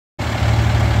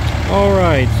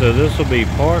Alright, so this will be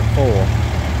part 4.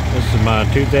 This is my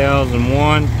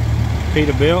 2001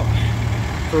 Peterbilt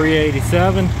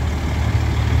 387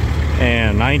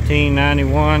 and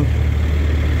 1991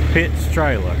 Pitts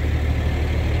trailer.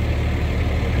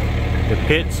 The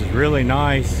Pitts is really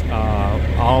nice.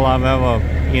 All I've ever,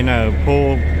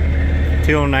 pulled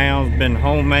till now has been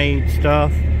homemade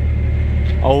stuff,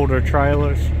 older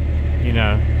trailers,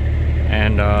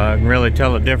 and I can really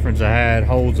tell the difference. I had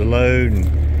holds a load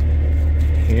and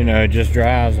it just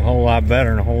drives a whole lot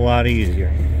better and a whole lot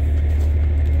easier.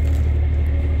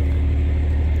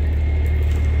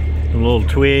 The little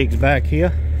twigs back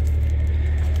here.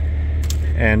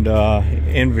 And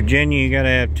in Virginia, you gotta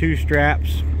have 2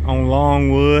 straps on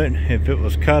long wood. If it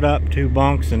was cut up 2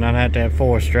 bunks, then I'd have to have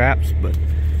 4 straps. But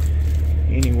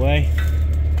anyway,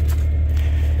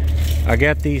 I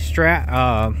got these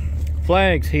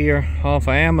flags here off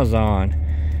of Amazon.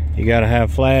 You gotta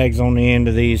have flags on the end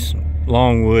of these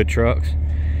longwood trucks,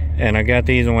 and I got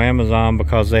these on Amazon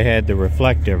because they had the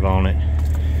reflective on it,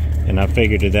 and I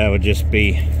figured that would just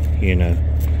be a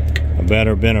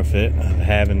better benefit of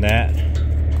having that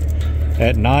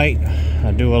at night.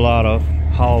 I do a lot of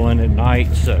hauling at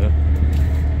night, so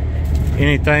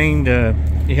anything to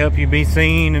help you be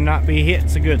seen and not be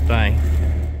hit's a good thing.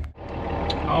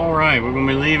 All right, we're gonna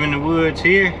be leaving the woods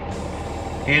here,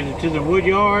 headed to the wood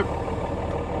yard.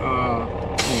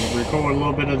 Record a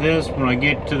little bit of this. When I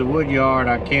get to the wood yard,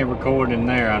 I can't record in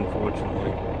there,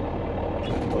 unfortunately.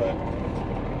 But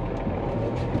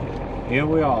here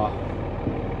we are.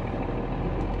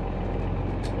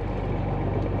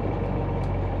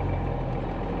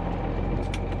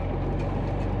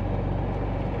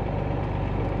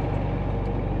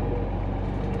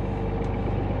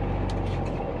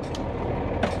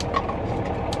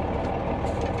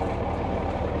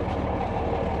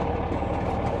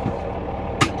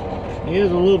 It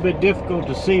is a little bit difficult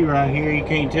to see right here. You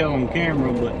can't tell on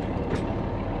camera, but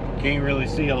you can't really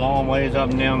see a long ways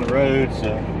up and down the road,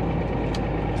 so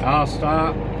I'll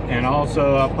stop. And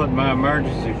also I'll put my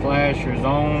emergency flashers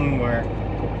on where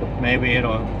maybe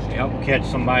it'll help catch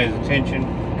somebody's attention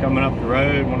coming up the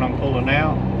road when I'm pulling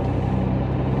out.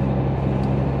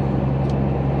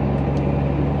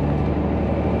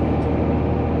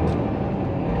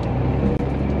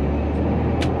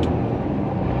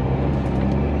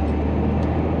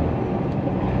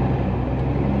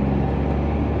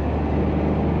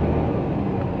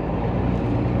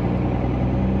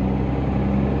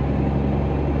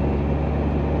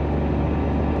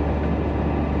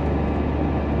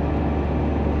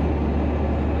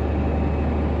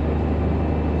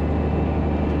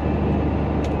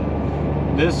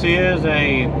 This is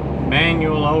a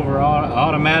manual over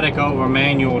automatic over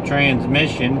manual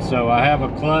transmission, so I have a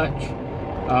clutch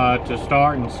to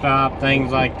start and stop,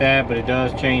 things like that, but it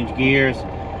does change gears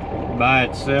by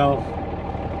itself.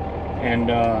 And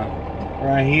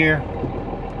right here,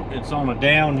 it's on a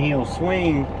downhill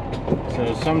swing,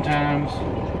 so sometimes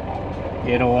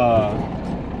it'll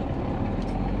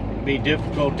be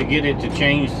difficult to get it to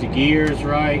change the gears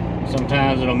right.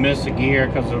 Sometimes it'll miss a gear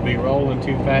because it'll be rolling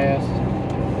too fast.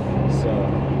 So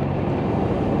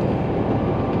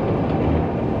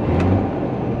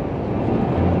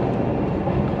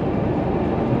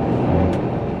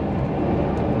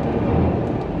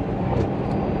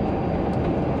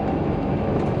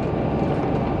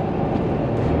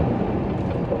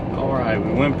alright,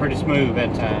 we went pretty smooth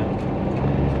that time.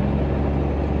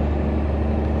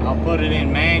 I'll put it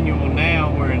in manual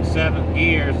now. We're in 7th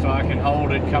gear, so I can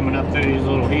hold it coming up through these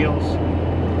little hills.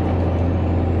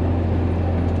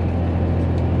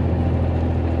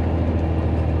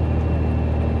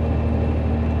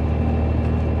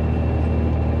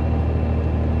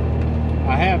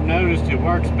 I have noticed it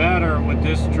works better with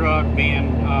this truck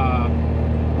being,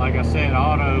 like I said,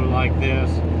 auto like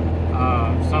this.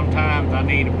 Sometimes I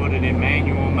need to put it in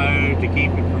manual mode to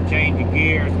keep it from changing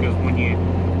gears, because when you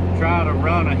try to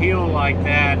run a hill like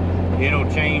that, it'll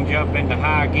change up into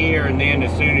high gear, and then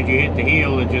as soon as you hit the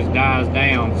hill, it just dies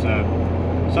down. So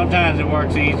sometimes it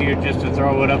works easier just to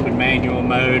throw it up in manual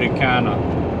mode and kind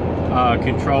of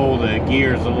control the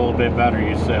gears a little bit better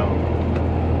yourself.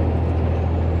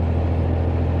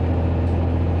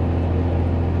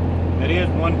 That is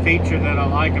one feature that I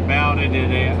like about it.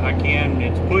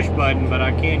 It's push button, but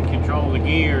I can control the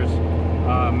gears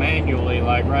manually.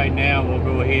 Like right now, we'll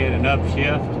go ahead and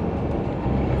upshift.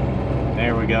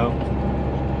 There we go.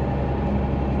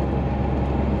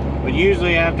 But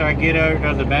usually after I get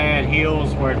over the bad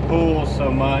hills where it pulls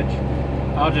so much,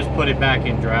 I'll just put it back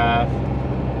in drive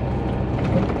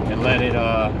and let it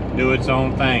do its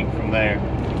own thing from there.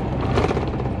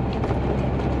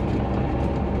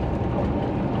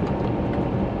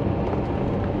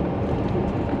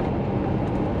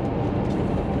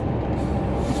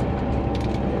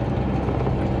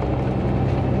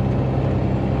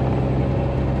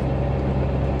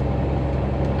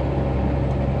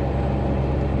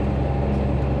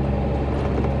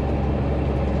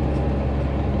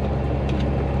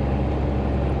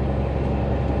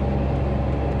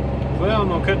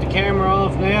 camera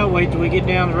off now. Wait till we get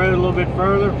down the road a little bit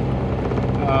further.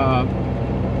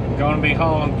 Going to be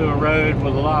hauling through a road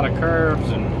with a lot of curves,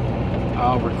 and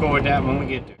I'll record that when we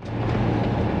get there.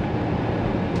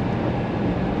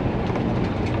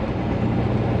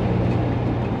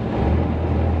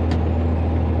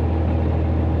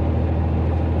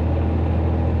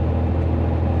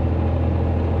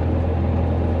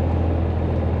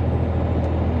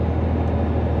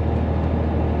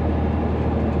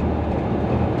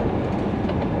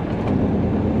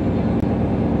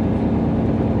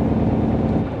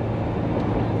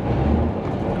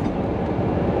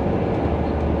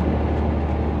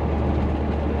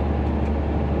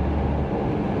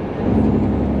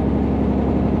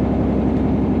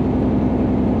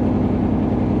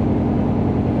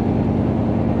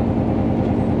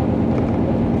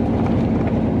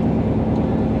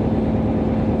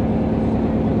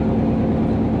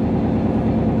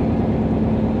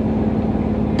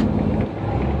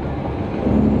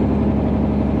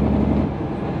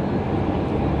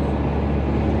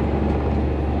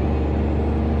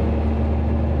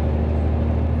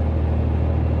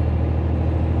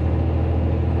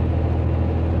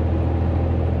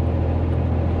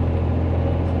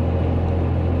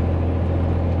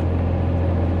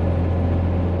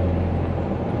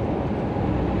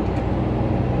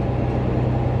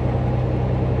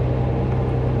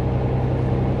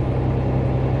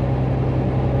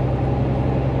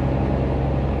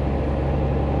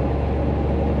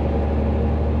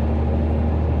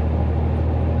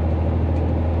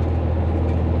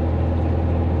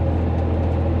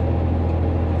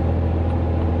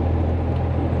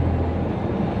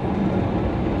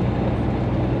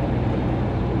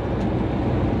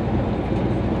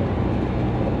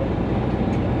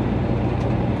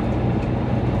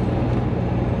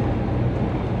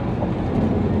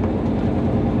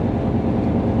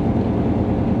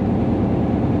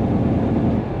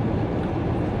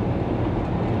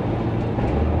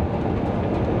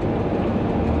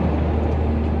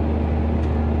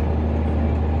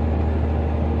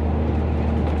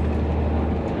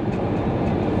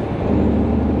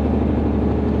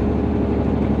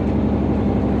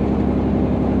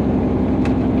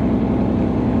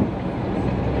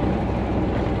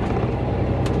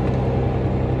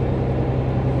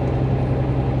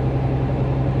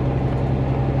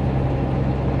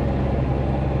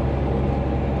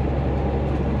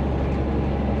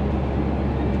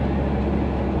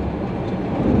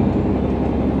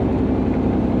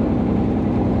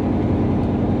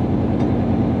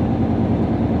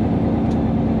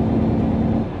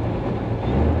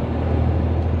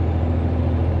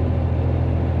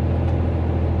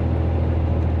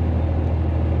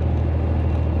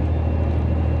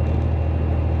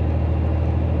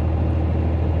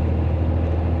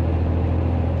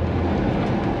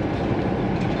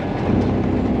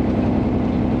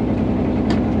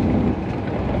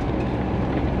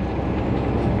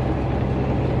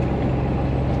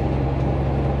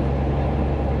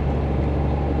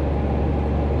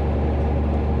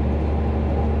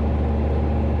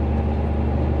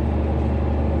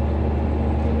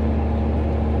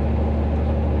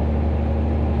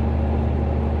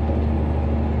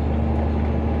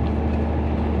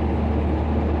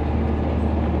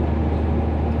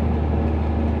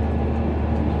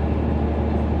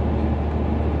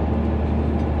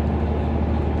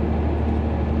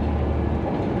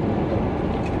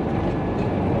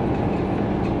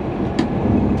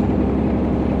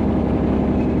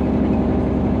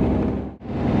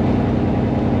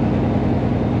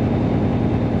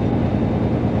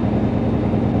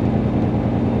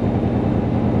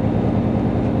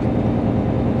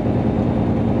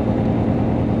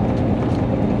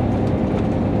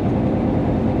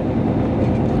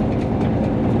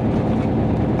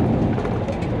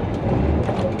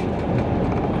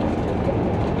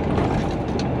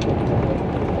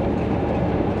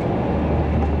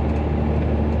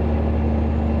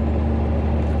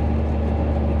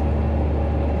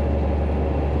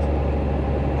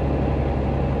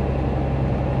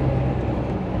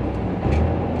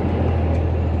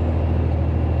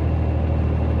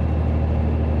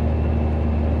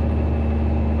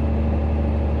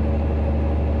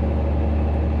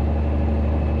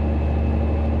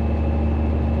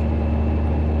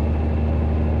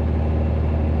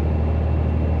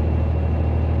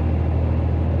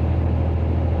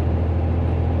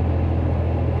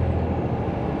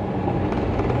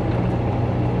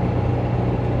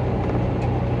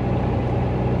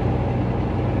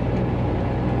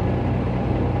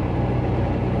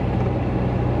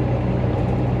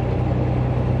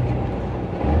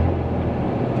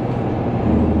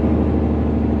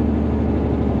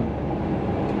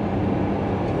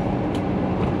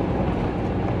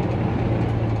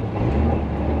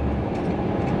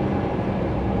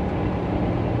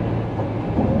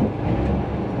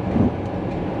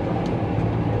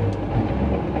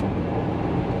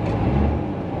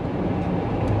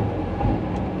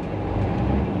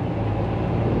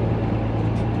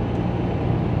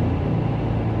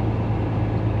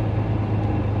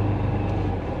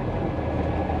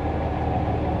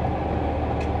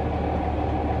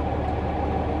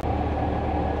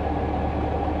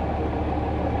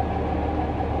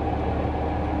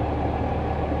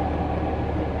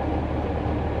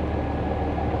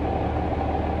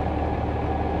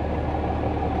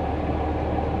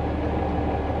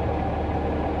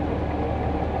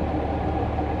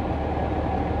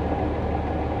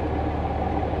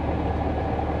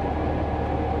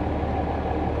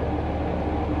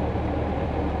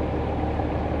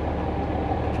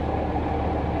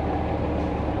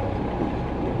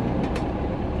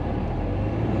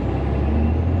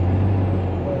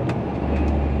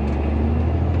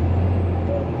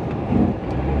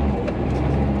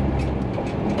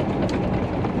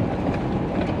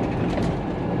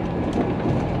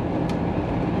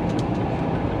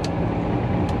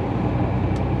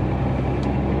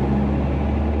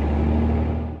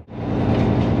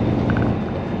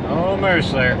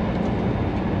 mercy there.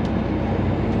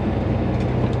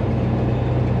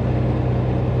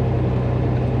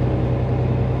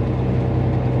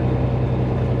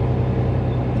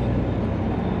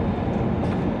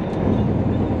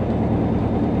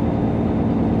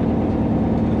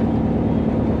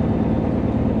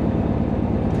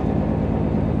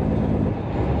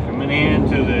 Coming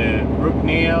into the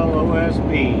Brookneal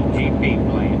OSB GP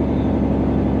plant.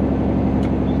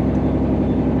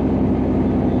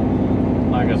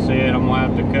 Like I said, I'm gonna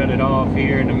have to cut it off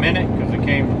here in a minute because I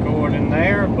can't record in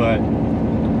there, but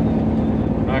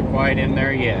not quite in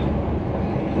there yet.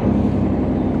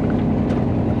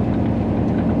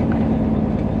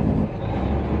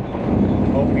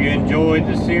 Hope you enjoyed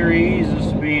the series.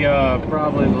 This will be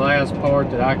probably the last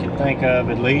part that I can think of,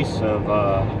 at least, of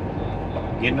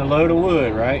getting a load of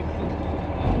wood, right?